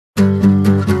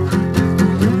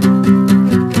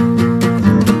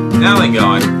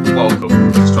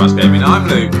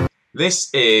Luke. This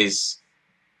is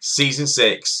Season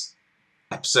 6,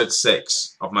 Episode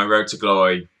 6 of my Road to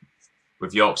Glory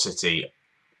with York City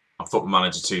on Football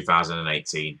Manager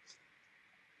 2018.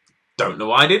 Don't know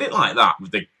why I did it like that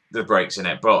with the breaks in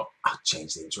it, but I'll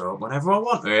change the intro up whenever I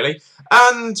want, really.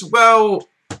 And, well,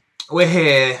 we're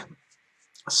here.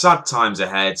 Sad times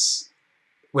ahead.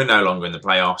 We're no longer in the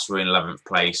playoffs. We're in 11th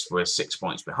place. We're 6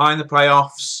 points behind the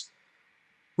playoffs.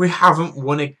 We haven't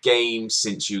won a game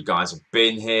since you guys have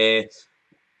been here.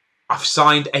 I've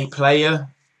signed a player.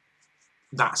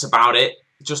 That's about it.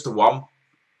 Just the one.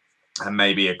 And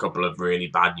maybe a couple of really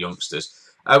bad youngsters.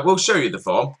 We'll show you the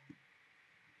form.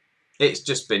 It's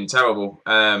just been terrible.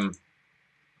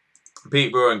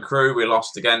 Peterborough and Crewe we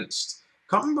lost against.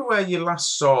 Can't remember where you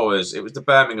last saw us. It was the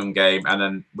Birmingham game, and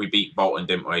then we beat Bolton,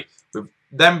 didn't we? We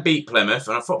then beat Plymouth,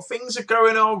 and I thought things are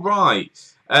going all right.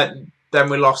 Then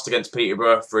we lost against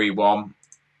Peterborough 3-1.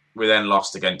 We then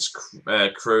lost against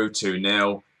Crewe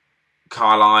 2-0.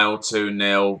 Carlisle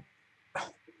 2-0.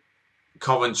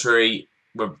 Coventry,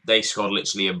 they scored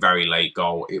literally a very late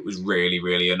goal. It was really,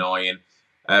 really annoying.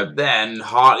 Then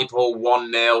Hartlepool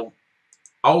 1-0.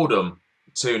 Oldham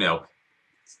 2-0.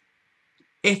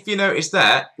 If you notice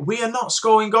there, we are not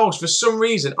scoring goals. For some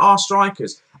reason, our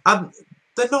strikers, and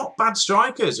they're not bad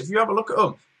strikers. If you have a look at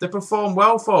them, they perform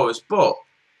well for us, but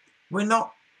we're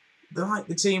not like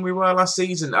the team we were last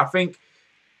season. I think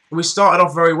we started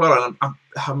off very well, and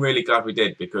I'm really glad we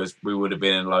did, because we would have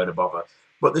been in a load of bother.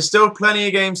 But there's still plenty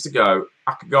of games to go.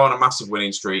 I could go on a massive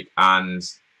winning streak and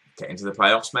get into the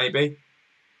playoffs, maybe.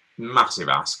 Massive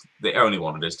ask. They only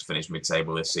wanted us to finish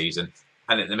mid-table this season.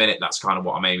 And at the minute, that's kind of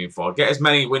what I'm aiming for. Get as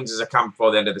many wins as I can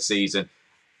before the end of the season.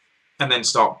 And then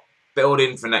start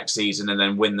building for next season. And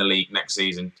then win the league next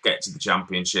season. Get to the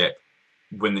championship.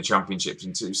 Win the championships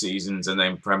in 2 seasons. And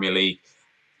then Premier League.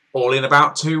 All in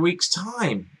about 2 weeks'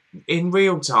 time. In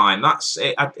real time. That's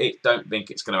it. I don't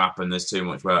think it's going to happen. There's too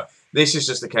much work. This is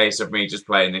just a case of me just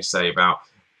playing this save out.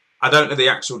 I don't know the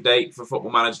actual date for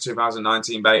Football Manager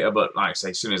 2019 beta. But like I say,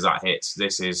 as soon as that hits,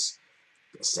 this is...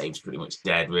 The save's pretty much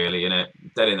dead, really, isn't it?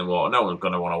 Dead in the water. No one's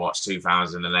going to want to watch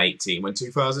 2018 when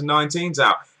 2019's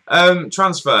out.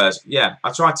 Transfers. Yeah,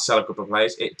 I tried to sell a couple of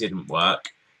players. It didn't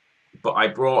work. But I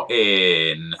brought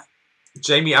in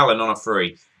Jamie Allen on a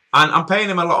free. And I'm paying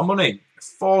him a lot of money.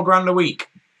 £4 grand a week.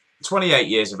 28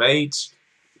 years of age.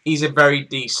 He's a very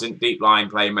decent deep-line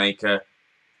playmaker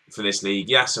for this league.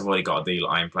 Yes, I've already got a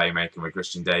deep-line playmaker with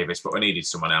Christian Davis, but I needed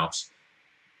someone else.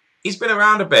 He's been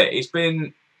around a bit. He's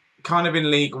been... kind of in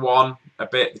League One, a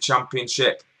bit, the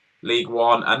Championship, League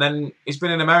One, and then he's been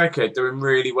in America, doing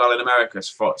really well in America.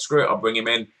 So I thought, screw it, I'll bring him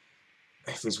in.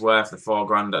 If he's worth the £4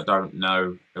 grand, I don't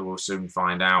know. We'll soon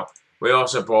find out. We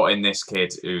also brought in this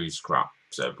kid who's crap,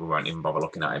 so we won't even bother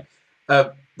looking at him.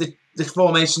 The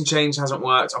formation change hasn't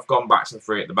worked. I've gone back to the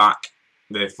 3 at the back,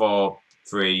 the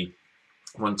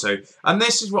 4-3-1-2, and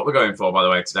this is what we're going for, by the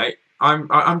way, today.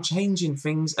 I'm changing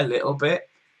things a little bit.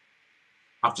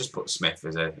 I've just put Smith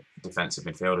as a defensive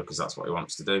midfielder because that's what he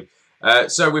wants to do.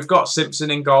 So we've got Simpson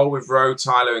in goal with Rowe,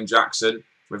 Tyler and Jackson.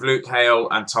 With Luke Hale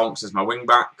and Tonks as my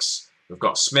wing-backs. We've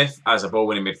got Smith as a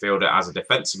ball-winning midfielder, as a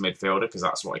defensive midfielder, because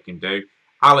that's what he can do.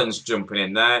 Allen's jumping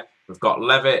in there. We've got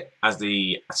Levitt as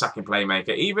the attacking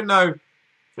playmaker. Even though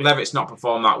Levitt's not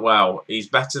performed that well, he's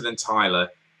better than Tyler,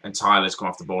 and Tyler's come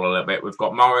off the ball a little bit. We've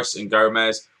got Morris and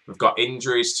Gomez. We've got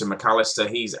injuries to McAllister.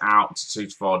 He's out to 2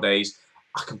 to 4 days.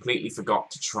 I completely forgot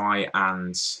to try and...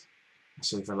 Let's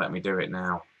see if they'll let me do it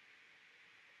now.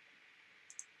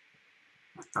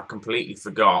 I completely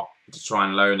forgot to try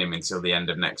and loan him until the end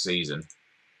of next season.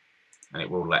 And it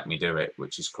will let me do it,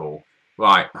 which is cool.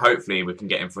 Right, hopefully we can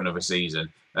get him for another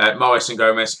season. Morris and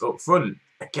Gomez up front.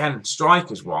 Again,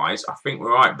 strikers-wise, I think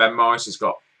we're right. Ben Morris has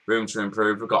got room to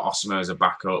improve. We've got Osimo as a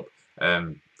backup.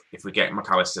 If we get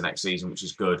McAllister next season, which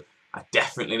is good. I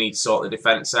definitely need to sort the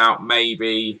defence out.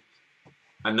 Maybe...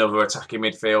 another attacking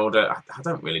midfielder. I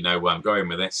don't really know where I'm going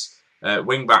with this.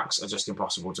 Wing-backs are just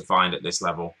impossible to find at this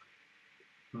level.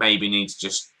 Maybe need to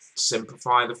just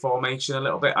simplify the formation a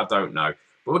little bit. I don't know.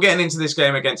 But we're getting into this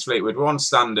game against Fleetwood. We're on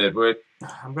standard.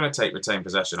 I'm going to take retain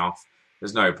possession off.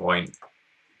 There's no point.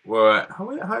 Are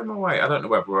we at home or away? I don't know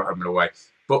whether we're at home or away.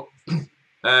 But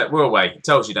we're away. It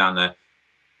tells you down there.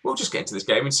 We'll just get into this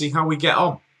game and see how we get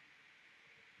on.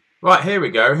 Right, here we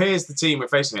go. Here's the team we're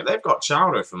facing. They've got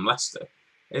Chowder from Leicester.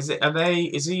 Is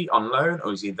he on loan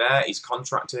or is he there? He's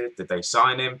contracted. Did they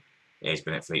sign him? Yeah, he's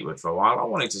been at Fleetwood for a while. I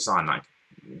wanted to sign like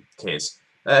kids.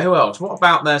 Who else? What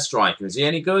about their striker? Is he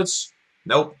any good?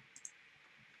 Nope.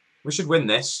 We should win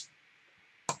this.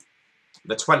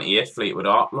 The 20th, Fleetwood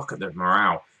are. Look at the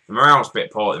morale. The morale's a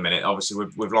bit poor at the minute. Obviously,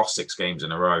 we've lost 6 games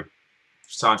in a row.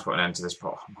 It's time to put an end to this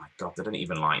pot. Oh my god, they didn't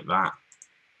even like that.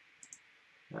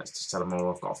 Let's just tell them all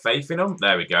I've got faith in them.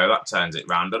 There we go. That turns it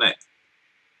round, doesn't it?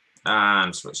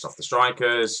 And switched off the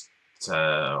strikers.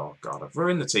 Oh god, I've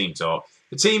ruined the team talk.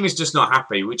 The team is just not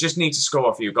happy. We just need to score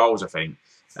a few goals, I think.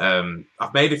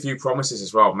 I've made a few promises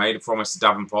as well. I've made a promise to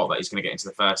Davenport that he's going to get into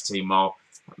the first team more.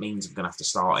 That means I'm going to have to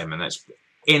start him. And that's,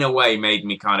 in a way, made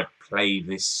me kind of play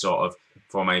this sort of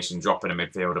formation, dropping a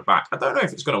midfielder back. I don't know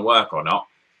if it's going to work or not.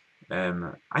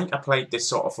 I think I played this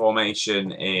sort of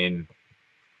formation in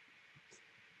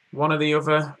one of the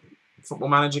other Football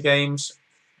Manager games.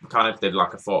 I kind of did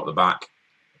like a 4 at the back.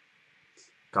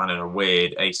 Kind of a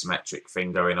weird asymmetric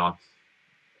thing going on.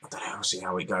 I don't know, we'll see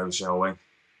how it goes, shall we?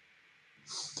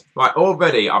 Right,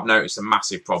 already I've noticed a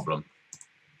massive problem.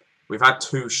 We've had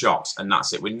 2 shots and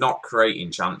that's it. We're not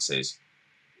creating chances.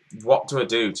 What do I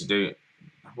do to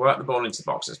work the ball into the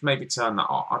box? Let's maybe turn that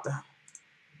on.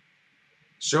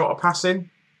 Shorter passing,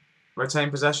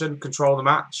 retain possession, control the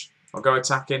match, or go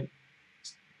attacking.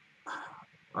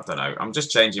 I don't know. I'm just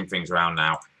changing things around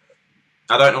now.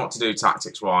 I don't know what to do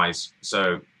tactics-wise,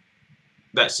 so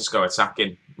let's just go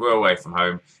attacking. We're away from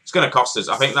home. It's going to cost us.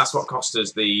 I think that's what cost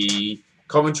us the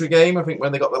Coventry game. I think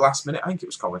when they got the last minute, I think it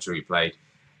was Coventry we played.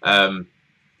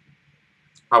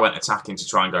 I went attacking to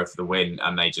try and go for the win,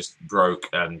 and they just broke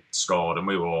and scored, and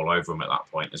we were all over them at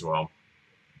that point as well.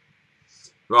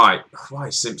 Right, why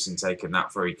is Simpson taking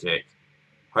that free kick?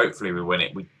 Hopefully we win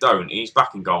it. We don't. He's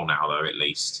back in goal now, though, at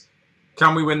least.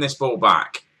 Can we win this ball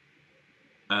back?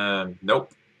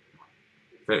 Nope.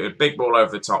 Big ball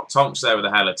over the top. Tonks there with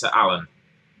a header to Allen.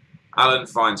 Allen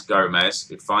finds Gomez.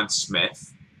 It finds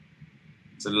Smith.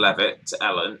 To Levitt. To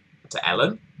Ellen. To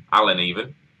Ellen? Allen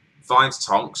even. Finds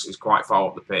Tonks, who's quite far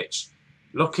up the pitch.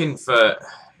 Looking for...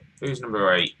 Who's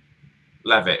number 8?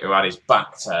 Levitt, who had his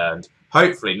back turned.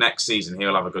 Hopefully next season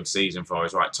he'll have a good season for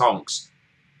us. Right, Tonks.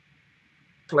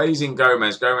 Plays in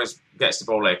Gomez. Gomez gets the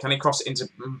ball here. Can he cross it into...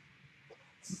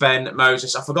 Ben,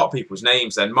 Moses, I forgot people's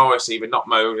names then. Morris even, not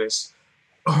Moses.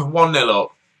 1-0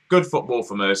 up. Good football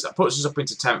from us. That puts us up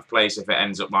into 10th place if it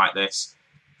ends up like this.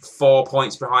 4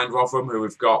 points behind Rotherham, who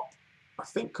we've got, I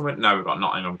think, coming... No, we've got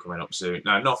Nottingham coming up soon.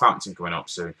 No, Northampton coming up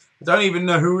soon. I don't even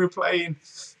know who we're playing.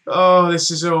 Oh,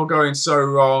 this is all going so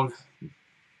wrong.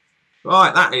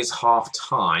 Right, that is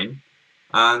half-time.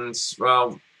 And,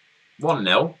 well,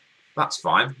 1-0. That's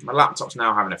fine. My laptop's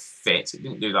now having a fit. It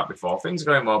didn't do that before. Things are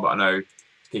going well, but I know...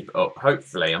 keep it up.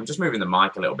 Hopefully, I'm just moving the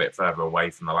mic a little bit further away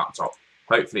from the laptop.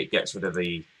 Hopefully it gets rid of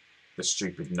the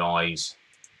stupid noise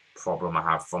problem I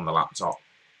have from the laptop.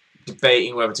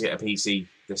 Debating whether to get a PC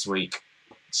this week.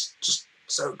 It's just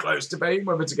so close, debating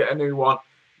whether to get a new one.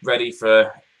 Ready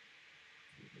for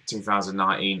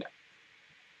 2019.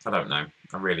 I don't know.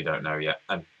 I really don't know yet.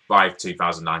 And by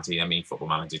 2019, I mean Football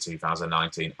Manager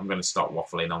 2019. I'm going to stop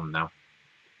waffling on now.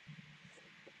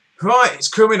 Right, it's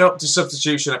coming up to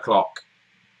substitution o'clock.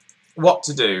 What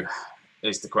to do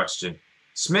is the question.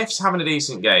 Smith's having a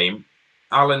decent game.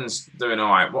 Allen's doing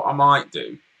alright. What I might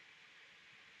do...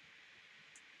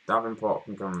 Davenport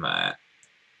can come there.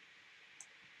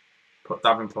 Put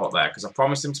Davenport there, because I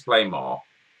promised him to play more.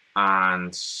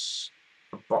 And...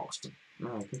 a box to...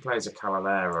 No, he can play as a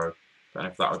Cavallero. Don't know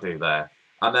if that'll do there.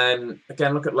 And then,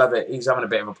 again, look at Levitt. He's having a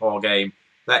bit of a poor game.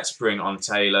 Let's bring on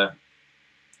Taylor.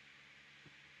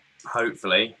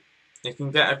 Hopefully, he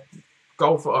can get a...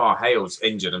 goal for... Oh, Hale's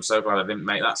injured. I'm so glad I didn't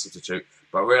make that substitute.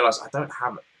 But I realised I don't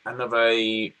have another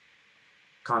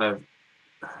kind of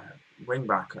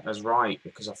wing-back as right,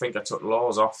 because I think I took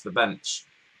Laws off the bench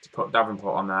to put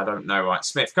Davenport on there. I don't know. Right,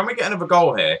 Smith, can we get another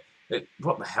goal here?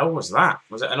 What the hell was that?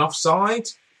 Was it an offside?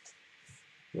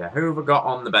 Yeah, who have we got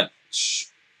on the bench?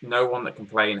 No one that can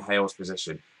play in Hale's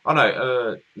position. Oh,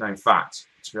 no. No, in fact,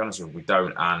 to be honest with you, we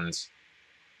don't. And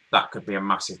that could be a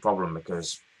massive problem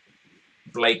because...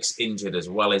 Blake's injured as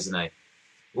well, isn't he?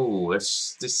 Ooh,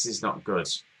 this is not good.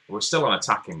 We're still on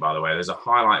attacking, by the way. There's a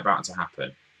highlight about to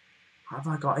happen. Have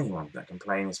I got anyone that can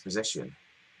play in this position?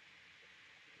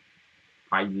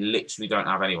 I literally don't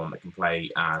have anyone that can play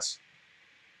as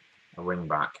a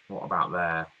wing-back. What about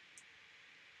there?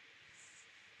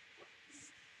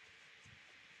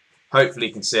 Hopefully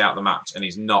he can see out the match and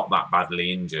he's not that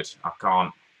badly injured. I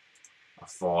can't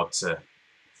afford to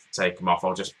take him off.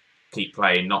 I'll just keep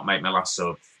playing, not make my last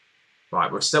sub.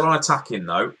 Right, we're still on attacking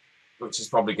though, which is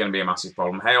probably going to be a massive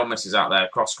problem. Hale misses out there,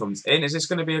 cross comes in. Is this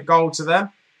going to be a goal to them?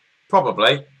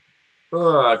 Probably.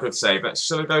 Oh, good save. Let's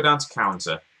still go down to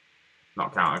counter.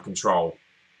 Not counter, control.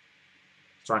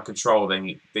 Try and control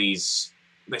this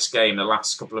game the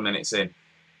last couple of minutes in.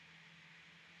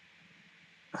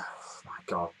 Oh my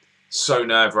God. So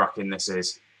nerve-wracking this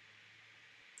is.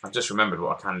 I've just remembered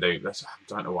what I can do. I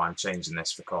don't know why I'm changing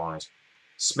this for corners.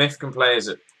 Smith can play as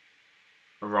a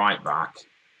right back.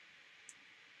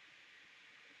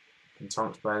 Can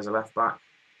Tonks play as a left back?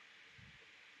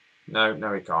 No,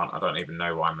 he can't. I don't even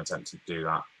know why I'm attempting to do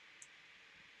that.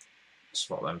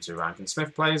 Swap them two around. Can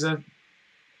Smith play as a...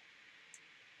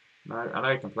 No, I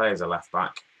know he can play as a left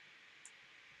back.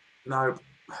 No,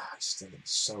 he's still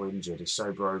so injured. He's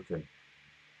so broken.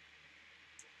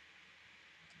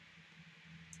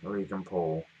 Regan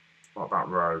Paul. What about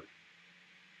Rowe?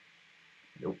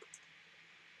 Nope.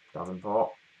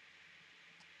 Davenport.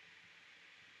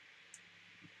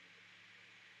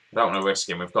 I don't want to risk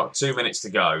him. We've got 2 minutes to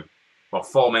go. Well,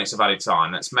 4 minutes of added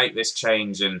time. Let's make this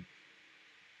change and...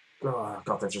 Oh,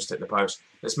 God, they've just hit the post.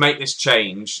 Let's make this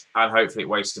change and hopefully it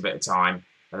wastes a bit of time.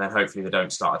 And then hopefully they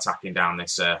don't start attacking down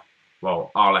this...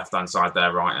 well, our left-hand side,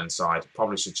 their right-hand side.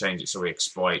 Probably should change it so we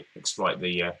exploit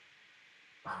the...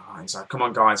 right side. Come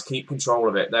on, guys. Keep control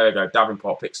of it. There we go.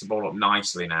 Davenport picks the ball up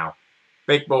nicely now.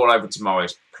 Big ball over to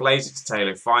Morris. Plays it to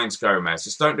Taylor. Finds Gomez.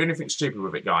 Just don't do anything stupid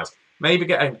with it, guys. Maybe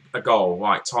get a goal.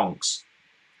 Right, Tonks.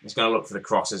 He's going to look for the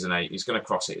cross, isn't he? He's going to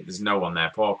cross it. There's no one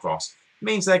there. Poor cross.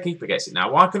 Means their keeper gets it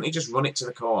now. Why couldn't he just run it to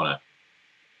the corner?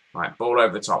 Right, ball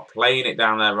over the top. Playing it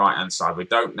down their right-hand side. We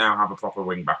don't now have a proper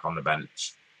wing-back on the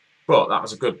bench. But that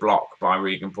was a good block by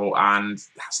Regan Paul. And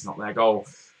that's not their goal.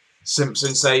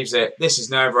 Simpson saves it. This is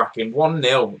nerve-wracking.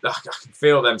 1-0. I can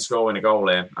feel them scoring a goal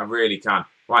here. I really can.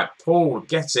 Right, Paul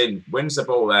gets in. Wins the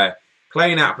ball there.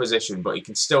 Playing out of position, but he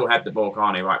can still head the ball,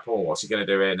 can't he? Right, Paul, what's he going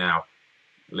to do here now?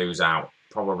 Lose out.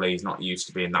 Probably he's not used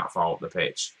to being that far up the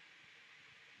pitch.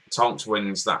 Tonks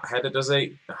wins that header, does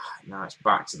he? Now it's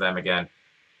back to them again.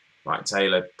 Right,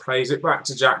 Taylor plays it back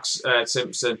to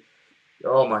Simpson.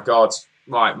 Oh, my God.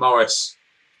 Right, Morris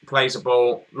plays a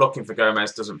ball, looking for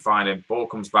Gomez, doesn't find him. Ball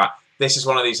comes back. This is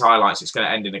one of these highlights. It's going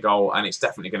to end in a goal, and it's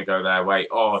definitely going to go their way.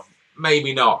 Oh,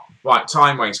 maybe not. Right,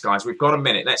 time waste, guys. We've got a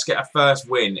minute. Let's get a first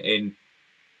win in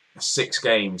 6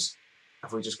 games.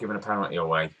 Have we just given a penalty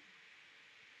away?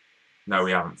 No,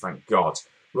 we haven't, thank God.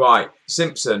 Right,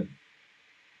 Simpson.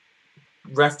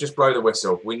 Ref, just blow the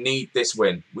whistle. We need this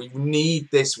win. We need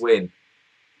this win.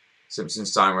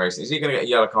 Simpson's time wasting. Is he going to get a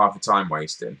yellow card for time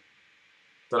wasting?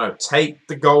 Don't know. Take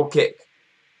the goal kick.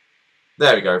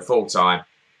 There we go. Full time.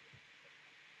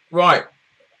 Right.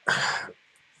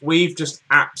 We've just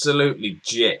absolutely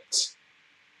gypped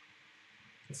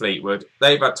Fleetwood.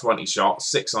 They've had 20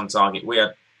 shots, 6 on target. We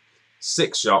had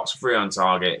 6 shots, 3 on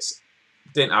targets.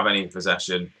 Didn't have any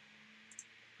possession.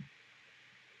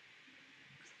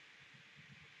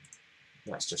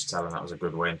 Let's just tell them that was a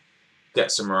good win.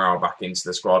 Get some morale back into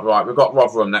the squad. Right, we've got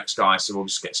Rotherham next, guys, so we'll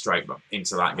just get straight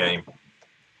into that game.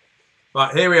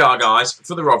 Right, here we are, guys,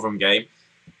 for the Rotherham game.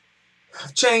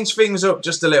 Change things up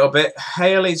just a little bit.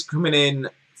 Hale is coming in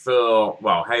for...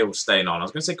 Well, Hale's staying on. I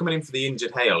was going to say coming in for the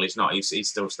injured Hale. He's not. He's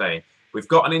still staying. We've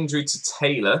got an injury to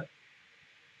Taylor,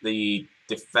 the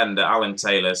defender, Alan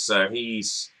Taylor. So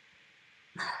he's...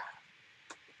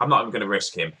 I'm not even going to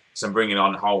risk him. So I'm bringing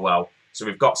on Holwell. So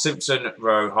we've got Simpson,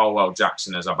 Rowe, Holwell,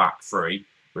 Jackson as our back 3.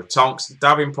 With Tonks,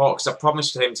 Davenport, because I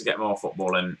promised him to get more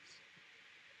football, and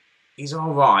he's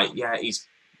all right. Yeah, he's...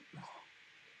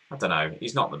 I don't know.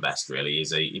 He's not the best, really,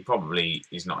 is he? He probably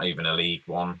is not even a League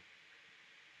One.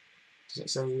 Does it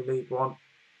say League One?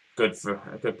 Good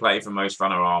play for most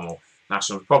Vanarama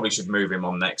Nationals. Probably should move him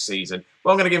on next season.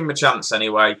 But I'm going to give him a chance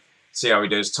anyway. See how he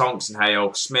does. Tonks and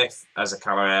Hale, Smith as a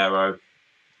Caballero,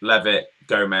 Levitt,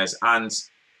 Gomez, and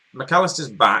McAllister's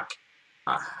back.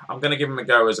 I'm going to give him a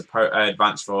go as an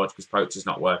advanced forward because Poacher's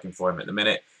not working for him at the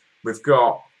minute. We've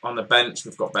got on the bench,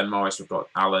 we've got Ben Morris, we've got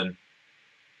Allen.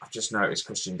 I've just noticed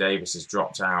Christian Davis has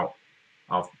dropped out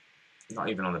of not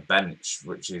even on the bench,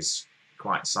 which is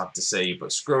quite sad to see,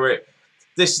 but screw it.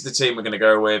 This is the team we're going to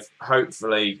go with.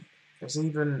 Hopefully, there's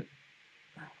even...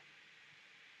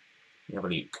 Have a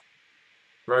look.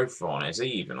 Growthorne, is he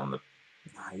even on the...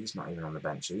 No, he's not even on the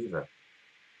bench either.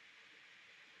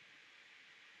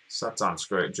 Sad time,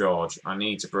 screw it, George. I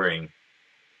need to bring...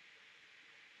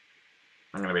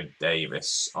 I'm going to be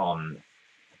Davis on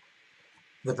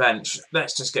the bench.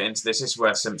 Let's just get into this. This is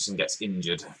where Simpson gets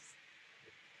injured.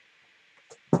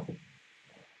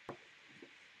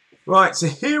 Right, so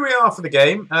here we are for the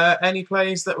game. Any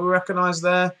plays that we recognise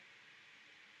there?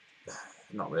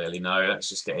 Not really, no. Let's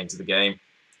just get into the game.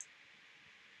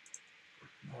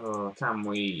 Oh, can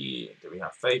we... Do we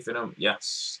have faith in them?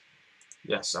 Yes.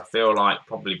 Yes, I feel like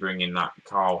probably bringing that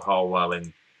Carl Holwell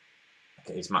in.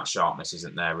 Okay, his match sharpness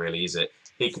isn't there, really, is it?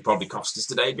 He could probably cost us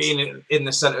today being in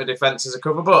the centre of defence as a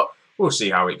cover, but we'll see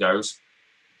how it goes.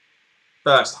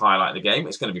 First highlight of the game.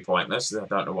 It's going to be pointless. I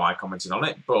don't know why I commented on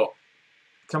it, but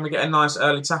Can we get a nice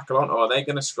early tackle on? Or are they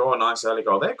going to score a nice early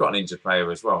goal? They've got an injured player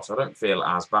as well, so I don't feel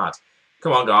as bad.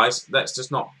 Come on, guys.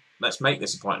 Let's make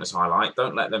this a pointless highlight.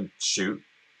 Don't let them shoot.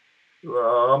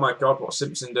 Oh, my God. What's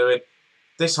Simpson doing?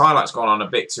 This highlight's gone on a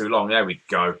bit too long. There we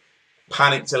go.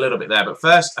 Panicked a little bit there. But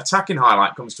first, attacking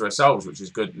highlight comes to ourselves, which is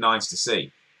good. Nice to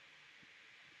see.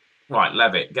 Right,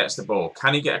 Levitt gets the ball.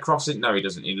 Can he get across it? No, he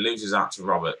doesn't. He loses out to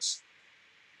Roberts.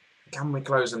 Can we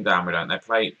close them down? We don't. They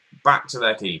play back to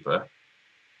their keeper.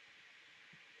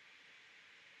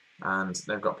 And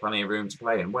they've got plenty of room to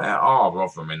play in. Where are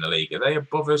Rotherham in the league? Are they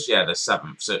above us? Yeah, they're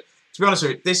 7th. So, to be honest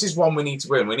with you, this is one we need to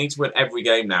win. We need to win every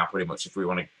game now, pretty much, if we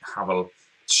want to have a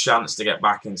chance to get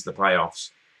back into the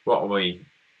playoffs. What are we?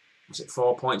 Is it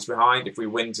 4 points behind? If we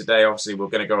win today, obviously, we're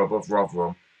going to go above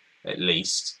Rotherham, at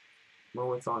least. Will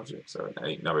we 5, 6, 7,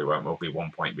 8? No, we won't. We'll be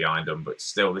 1 point behind them. But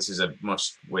still, this is a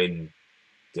must-win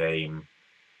game.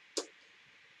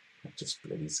 They've just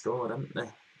bloody scored, haven't they?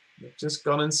 They've just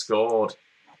gone and scored.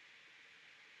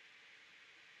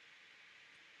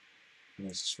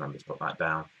 Let's just remember to put that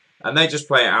down. And they just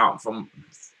play it out from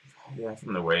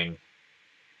the wing.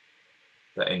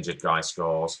 The injured guy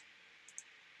scores.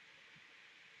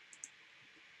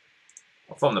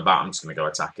 Well, from the bat, I'm just going to go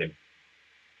attacking.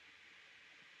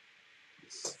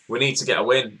 We need to get a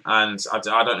win, and I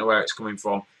don't know where it's coming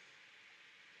from.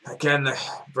 Again,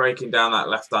 breaking down that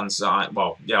left-hand side.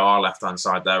 Well, yeah, our left-hand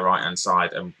side, their right-hand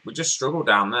side. And we just struggle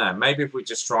down there. Maybe if we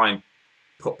just try and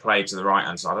put play to the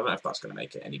right-hand side. I don't know if that's going to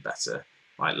make it any better.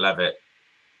 Right, Levitt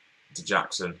to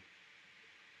Jackson.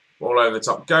 All over the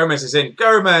top. Gomez is in.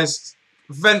 Gomez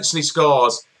eventually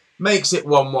scores. Makes it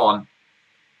 1-1.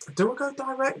 Do I go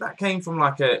direct? That came from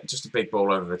like just a big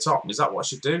ball over the top. Is that what I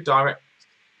should do? Direct?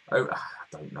 Oh, I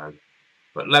don't know.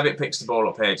 But Levitt picks the ball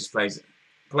up here. Just plays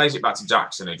it back to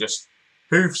Jackson, who just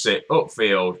hoofs it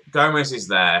upfield. Gomez is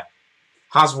there.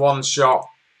 Has one shot.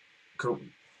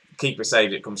 Keeper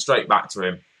saved it. Comes straight back to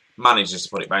him. Manages to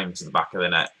put it back into the back of the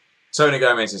net. Tony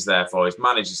Gomez is there for us.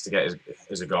 Manages to get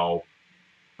his a goal.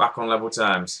 Back on level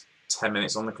terms. 10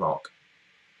 minutes on the clock.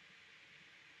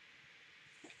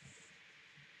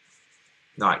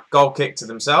 Right, goal kick to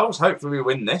themselves. Hopefully we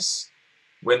win this.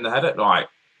 Win the header. Right,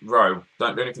 Rowe,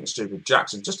 don't do anything stupid.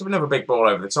 Jackson, just another big ball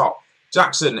over the top.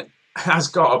 Jackson has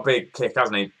got a big kick,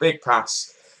 hasn't he? Big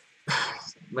pass.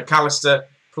 McAllister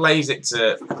plays it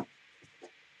to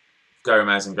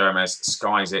Gomez, and Gomez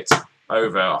skies it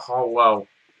over Holwell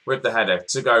with the header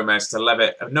to Gomez, to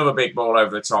Levitt. Another big ball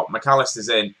over the top. McAllister's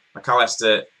in.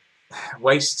 McAllister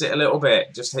wastes it a little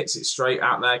bit. Just hits it straight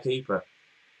out their keeper.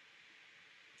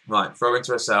 Right, throw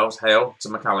into ourselves. Hale to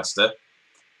McAllister.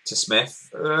 To Smith.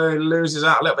 Loses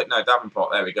out a little bit. No,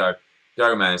 Davenport. There we go.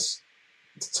 Gomez.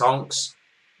 To Tonks.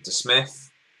 To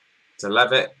Smith. To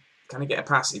Levitt. Can he get a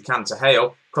pass? He can. To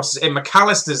Hale. Crosses in.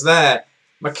 McAllister's there.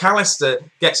 McAllister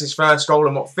gets his first goal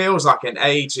in what feels like an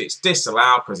age. It's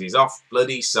disallowed because he's off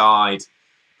bloody side.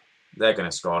 They're going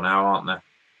to score now, aren't they?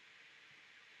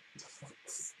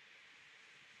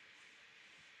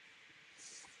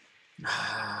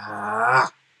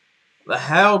 The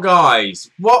hell, guys?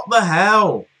 What the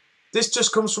hell? This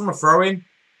just comes from a throw-in.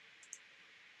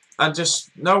 And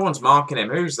just, no one's marking him.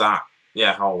 Who's that?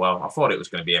 Yeah, oh well. I thought it was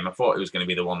going to be him. I thought it was going to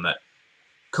be the one that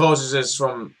causes us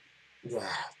from... Yeah,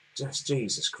 just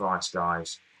Jesus Christ,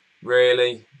 guys.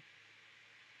 Really?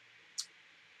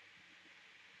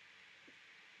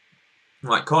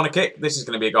 Right, corner kick. This is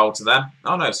going to be a goal to them.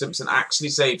 Oh no, Simpson actually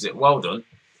saves it. Well done.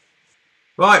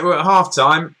 Right, we're at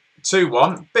half-time.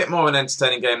 2-1. Bit more of an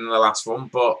entertaining game than the last one,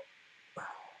 but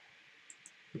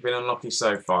we've been unlucky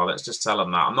so far. Let's just tell them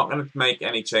that. I'm not going to make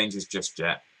any changes just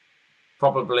yet.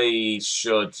 Probably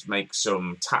should make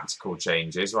some tactical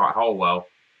changes. Right, Holwell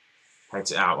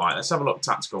heads it out. Right, let's have a look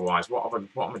tactical-wise. What am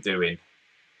I doing?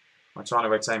 Am I trying to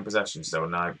retain possession still?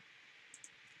 No.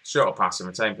 Short pass and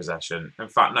retain possession. In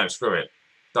fact, no, screw it.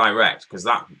 Direct, because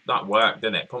that worked,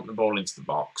 didn't it? Pump the ball into the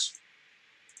box.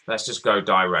 Let's just go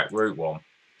direct. Route 1.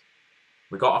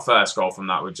 We got our first goal from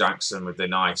that with Jackson with the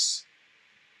nice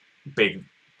big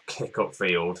kick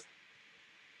upfield.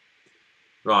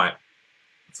 Right.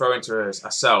 Throw into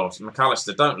ourselves.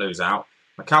 McAllister, don't lose out.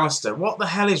 McAllister, what the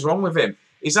hell is wrong with him?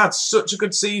 He's had such a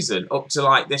good season up to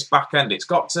like this back end. It's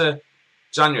got to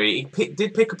January. He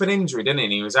did pick up an injury, didn't he?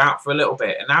 And he was out for a little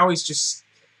bit. And now he's just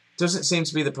doesn't seem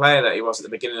to be the player that he was at the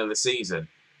beginning of the season.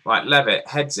 Right, Levitt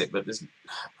heads it, but there's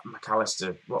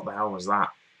McAllister. What the hell was that?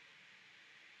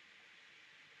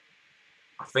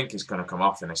 I think he's going to come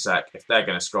off in a sec. If they're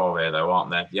going to score here, though, aren't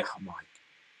they? Yeah, Mike.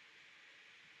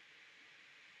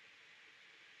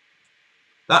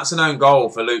 That's an own goal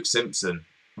for Luke Simpson.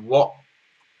 What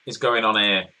is going on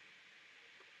here?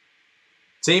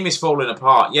 Team is falling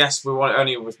apart. Yes, we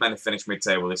only was meant to finish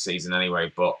mid-table this season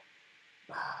anyway, but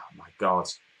oh my God,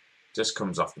 just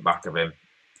comes off the back of him.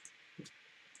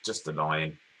 Just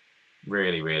annoying.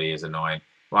 Really, really is annoying.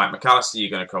 Right, McAllister, you're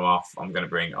going to come off. I'm going to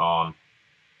bring on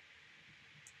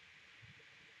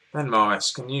Ben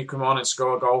Morris. Can you come on and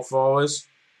score a goal for us?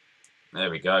 There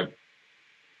we go.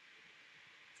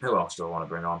 Who else do I want to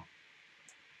bring on?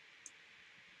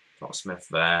 Got Smith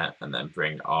there, and then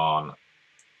bring on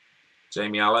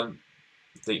Jamie Allen,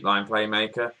 deep line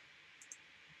playmaker.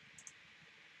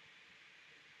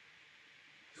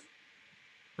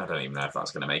 I don't even know if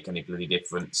that's going to make any bloody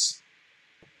difference.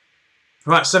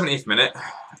 Right, 70th minute.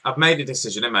 I've made a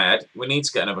decision in my head. We need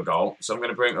to get another goal, so I'm going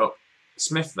to bring up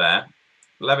Smith there.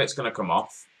 Levitt's going to come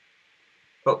off.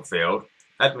 Upfield.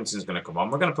 Edmonton's going to come on.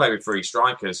 We're going to play with 3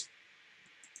 strikers.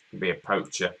 Be a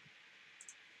poacher.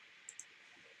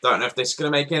 Don't know if this is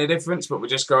going to make any difference, but we're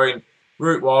just going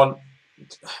route 1.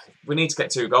 We need to get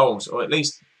 2 goals, or at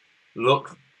least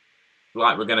look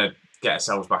like we're going to get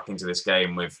ourselves back into this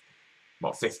game with,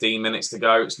 what, 15 minutes to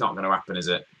go? It's not going to happen, is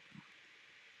it?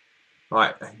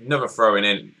 Right, another throw-in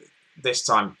in. This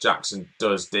time Jackson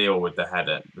does deal with the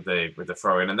header, with the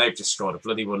throw-in, and they've just scored a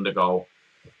bloody wonder goal.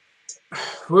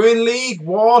 We're in League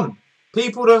 1.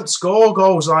 People don't score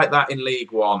goals like that in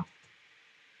League 1.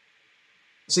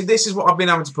 See, this is what I've been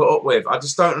able to put up with. I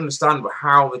just don't understand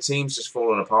how the team's just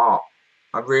fallen apart.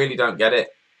 I really don't get it.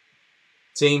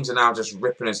 Teams are now just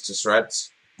ripping us to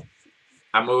shreds.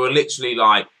 And we were literally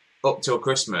like, up till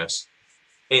Christmas,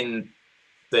 in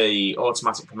the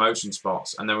automatic promotion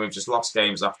spots, and then we've just lost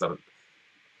games after.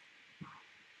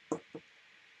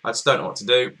 I just don't know what to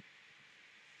do.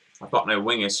 I've got no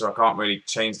wingers, so I can't really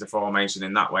change the formation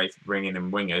in that way for bringing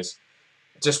in wingers.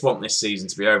 I just want this season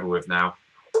to be over with now.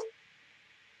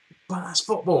 But that's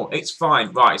football. It's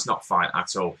fine. Right, it's not fine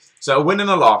at all. So a win and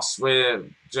a loss.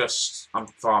 I'm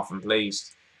far from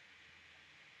pleased.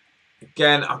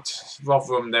 Again,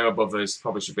 Rotherham, they're above us.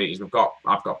 Probably should beat us.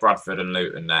 I've got Bradford and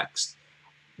Luton next.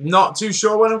 Not too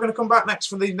sure when I'm going to come back next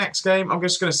for the next game. I'm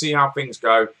just going to see how things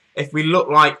go. If we look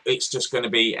like it's just going to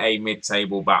be a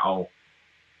mid-table battle,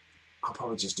 I'll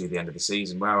probably just do the end of the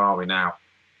season. Where are we now?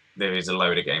 There is a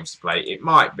load of games to play. It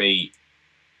might be...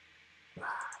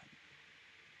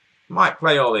 Might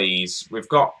play all these. We've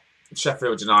got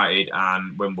Sheffield United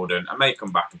and Wimbledon. I may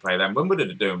come back and play them. Wimbledon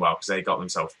are doing well because they got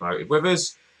themselves promoted. With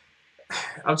us,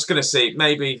 I'm just going to see.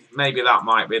 Maybe that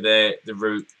might be the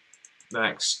route the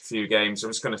next few games.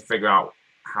 I'm just going to figure out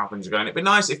how things are going. It'd be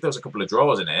nice if there was a couple of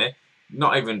draws in here.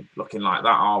 Not even looking like that,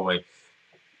 are we?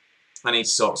 I need to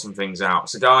sort some things out.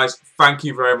 So, guys, thank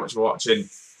you very much for watching.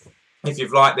 If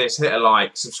you've liked this, hit a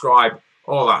like, subscribe,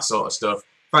 all that sort of stuff.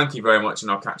 Thank you very much,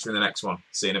 and I'll catch you in the next one.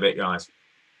 See you in a bit, guys.